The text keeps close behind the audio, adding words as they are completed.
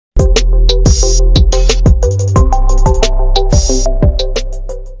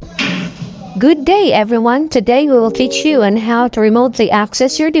Good day everyone! Today we will teach you on how to remotely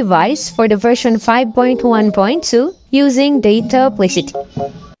access your device for the version 5.1.2 using dataplicity.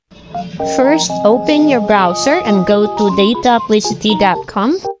 First, open your browser and go to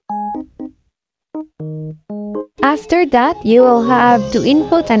dataplicity.com. After that, you will have to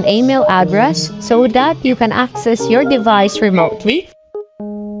input an email address so that you can access your device remotely.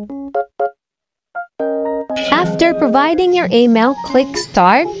 After providing your email, click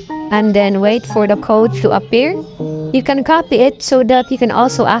Start and then wait for the code to appear. You can copy it so that you can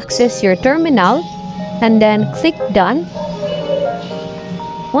also access your terminal and then click Done.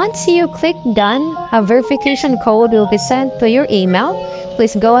 Once you click Done, a verification code will be sent to your email.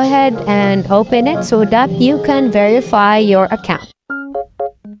 Please go ahead and open it so that you can verify your account.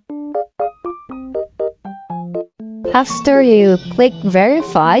 After you click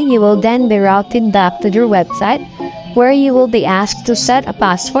Verify, you will then be routed back to your website where you will be asked to set a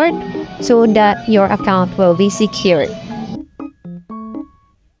password so that your account will be secured.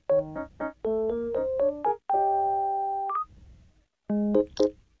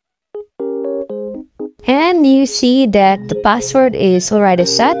 And you see that the password is already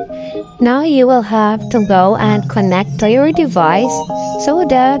set. Now you will have to go and connect to your device so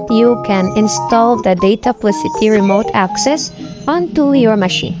that you can install the dataplicity remote access onto your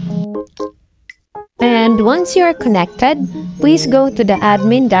machine. And once you are connected, please go to the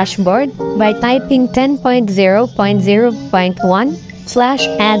admin dashboard by typing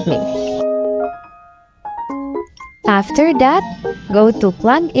 10.0.0.1/admin. After that, go to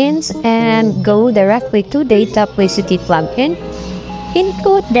plugins and go directly to dataplicity plugin.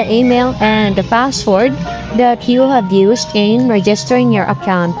 Input the email and the password that you have used in registering your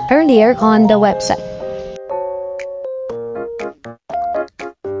account earlier on the website.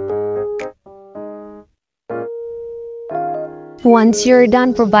 Once you're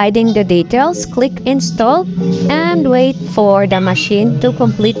done providing the details, click Install and wait for the machine to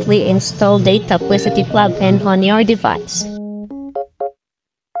completely install dataplicity plugin on your device.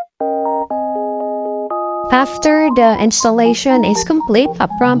 After the installation is complete, a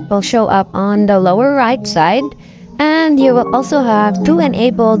prompt will show up on the lower right side, and you will also have to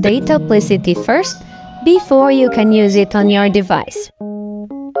enable dataplicity first before you can use it on your device.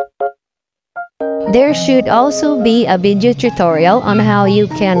 There should also be a video tutorial on how you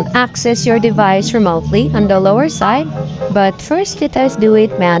can access your device remotely on the lower side, but first let us do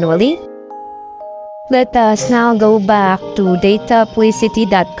it manually. Let us now go back to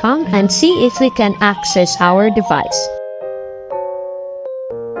dataplicity.com and see if we can access our device.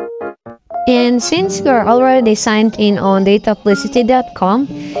 And since we're already signed in on dataplicity.com,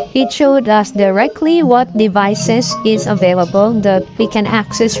 it showed us directly what devices is available that we can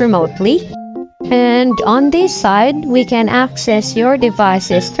access remotely. And on this side, we can access your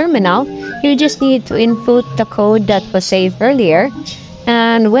device's terminal. You just need to input the code that was saved earlier.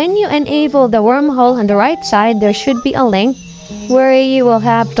 And when you enable the wormhole on the right side, there should be a link where you will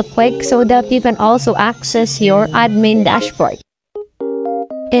have to click so that you can also access your admin dashboard.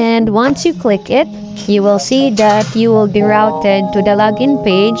 And once you click it, you will see that you will be routed to the login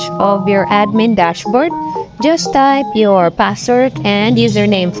page of your admin dashboard. Just type your password and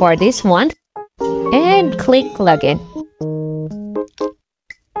username for this one and click Login.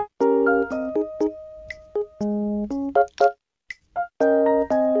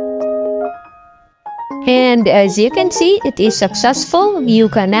 And as you can see, it is successful. You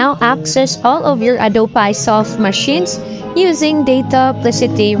can now access all of your adopisoft machines using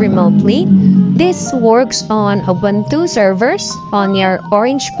dataplicity remotely. This works on Ubuntu servers, on your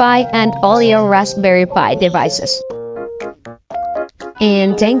Orange Pi, and all your Raspberry Pi devices.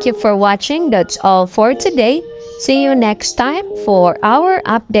 And thank you for watching. That's all for today. See you next time for our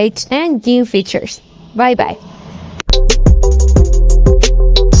updates and new features. Bye-bye.